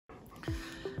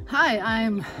Hi,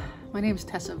 my name is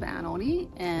Tessa Vanoene,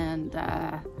 and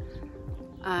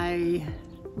I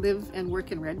live and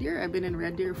work in Red Deer. I've been in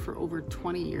Red Deer for over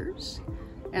 20 years,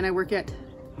 and I work at,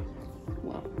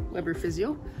 well, Weber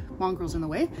Physio, Mongrels in the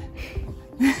Way.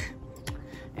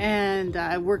 And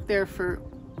I worked there for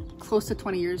close to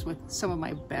 20 years with some of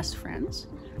my best friends.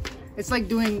 It's like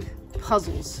doing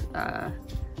puzzles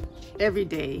every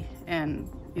day, and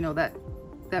you know, that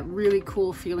really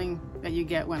cool feeling that you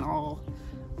get when all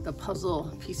the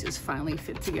puzzle pieces finally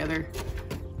fit together,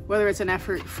 whether it's an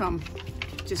effort from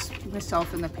just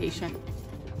myself and the patient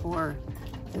or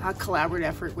a collaborative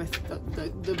effort with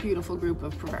the beautiful group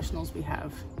of professionals we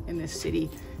have in this city.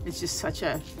 It's just such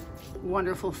a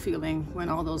wonderful feeling when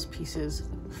all those pieces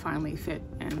finally fit,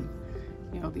 and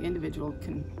you know, the individual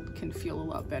can feel a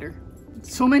lot better.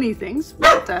 So many things,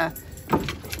 but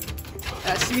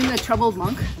seeing the troubled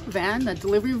monk van, the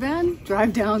delivery van,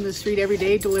 drive down the street every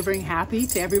day delivering happy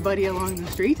to everybody along the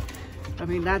street, I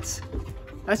mean, that's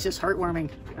just heartwarming.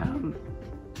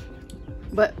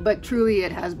 But truly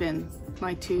it has been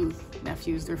my two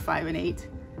nephews, they're 5 and 8,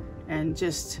 and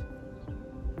just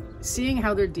seeing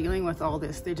how they're dealing with all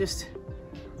this, they're just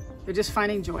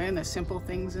finding joy in the simple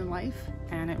things in life,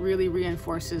 and it really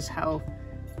reinforces how,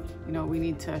 you know, we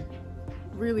need to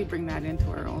really bring that into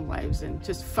our own lives, and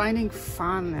just finding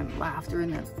fun and laughter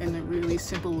in the really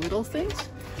simple little things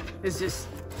has just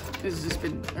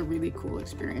been a really cool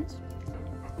experience.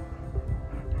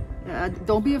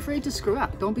 Don't be afraid to screw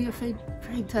up. Don't be afraid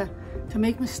to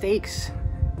make mistakes.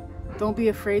 Don't be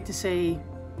afraid to say,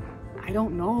 I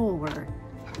don't know,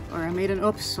 or I made an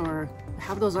oops, or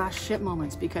have those last shit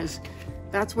moments, because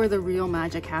that's where the real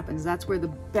magic happens. That's where the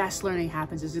best learning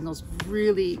happens, is in those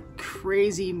really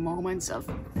crazy moments of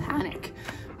panic.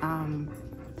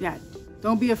 Yeah,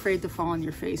 don't be afraid to fall on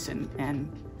your face and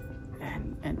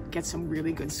get some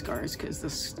really good scars, because the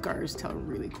scars tell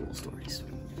really cool stories.